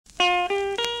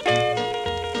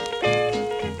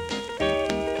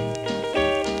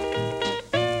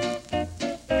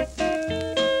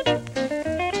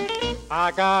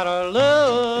I gotta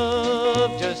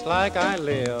love just like I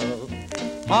live.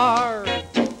 Hard,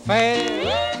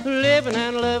 fast, living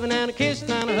and loving and a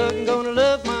kissing and a hugging. Gonna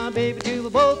love my baby till we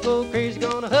both go crazy.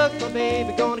 Gonna hug my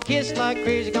baby, gonna kiss like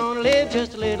crazy. Gonna live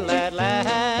just a little at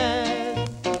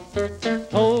last.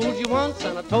 Told you once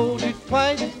and I told you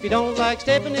twice. If you don't like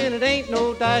stepping in, it ain't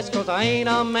no dice. 'Cause I ain't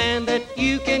a man that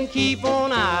you can keep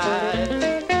on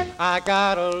ice. I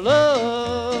gotta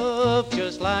love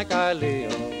just like I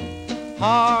live.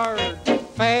 Hard,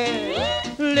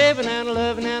 fast, living and a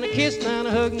loving and a kissing and a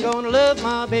hugging. Gonna love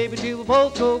my baby till we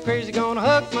both go crazy. Gonna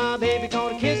hug my baby,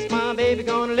 gonna kiss my baby.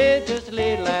 Gonna live just a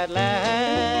little at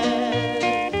last.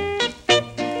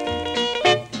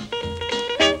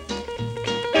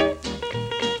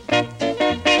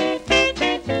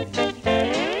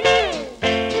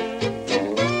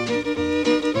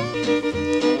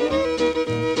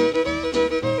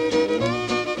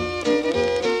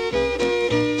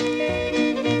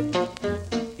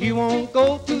 You won't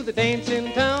go to the dance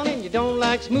in town, and you don't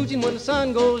like smooching when the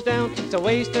sun goes down. It's a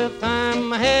waste of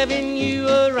time having you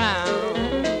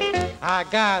around. I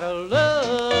gotta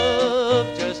love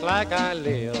just like I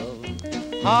live.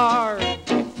 Hard,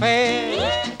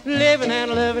 fast, living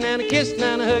and loving and a kissing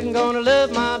and a hugging. Gonna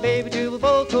love my baby till we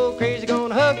both go crazy.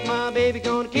 Gonna hug my baby,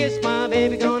 gonna kiss my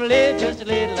baby. Gonna live just a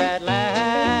little at last.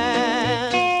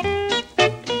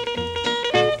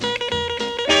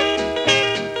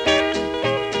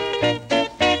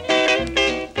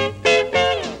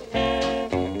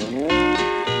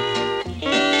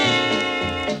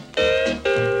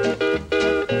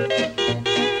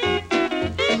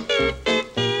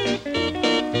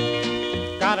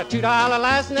 Got a $2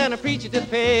 license and a preacher to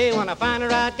pay. When I find the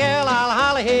right gal, I'll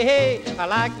holler, hey, hey. I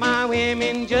like my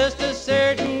women just a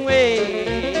certain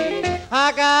way.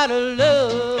 I gotta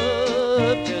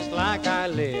love just like I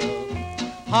live.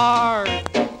 Hard,